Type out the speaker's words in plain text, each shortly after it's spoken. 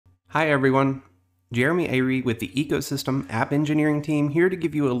Hi everyone, Jeremy Avery with the Ecosystem App Engineering team here to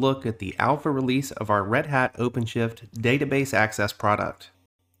give you a look at the alpha release of our Red Hat OpenShift Database Access product.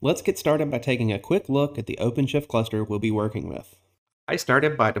 Let's get started by taking a quick look at the OpenShift cluster we'll be working with. I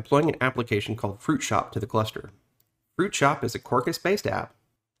started by deploying an application called Fruit Shop to the cluster. Fruit Shop is a Quarkus-based app.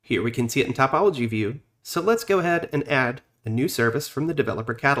 Here we can see it in topology view, so let's go ahead and add a new service from the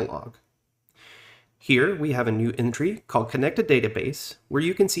developer catalog. Here we have a new entry called Connected Database, where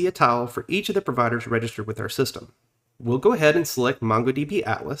you can see a tile for each of the providers registered with our system. We'll go ahead and select MongoDB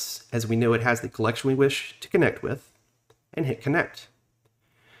Atlas, as we know it has the collection we wish to connect with, and hit Connect.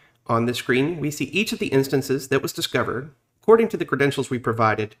 On the screen, we see each of the instances that was discovered according to the credentials we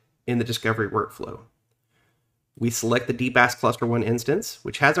provided in the discovery workflow. We select the DBAS Cluster 1 instance,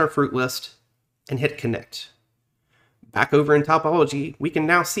 which has our fruit list, and hit Connect. Back over in topology, we can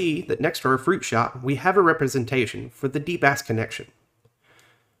now see that next to our fruit shop, we have a representation for the DBAS connection.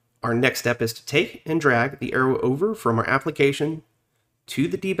 Our next step is to take and drag the arrow over from our application to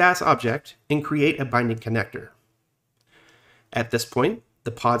the DBAS object and create a binding connector. At this point,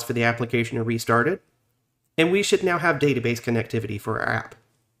 the pods for the application are restarted, and we should now have database connectivity for our app.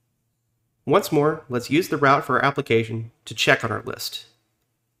 Once more, let's use the route for our application to check on our list.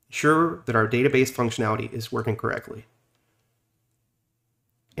 Ensure that our database functionality is working correctly.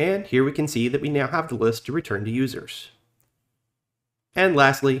 And here we can see that we now have the list to return to users. And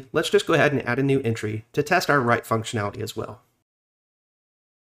lastly, let's just go ahead and add a new entry to test our write functionality as well.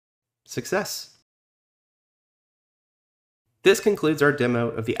 Success! This concludes our demo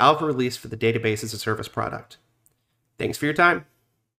of the alpha release for the Database as a Service product. Thanks for your time.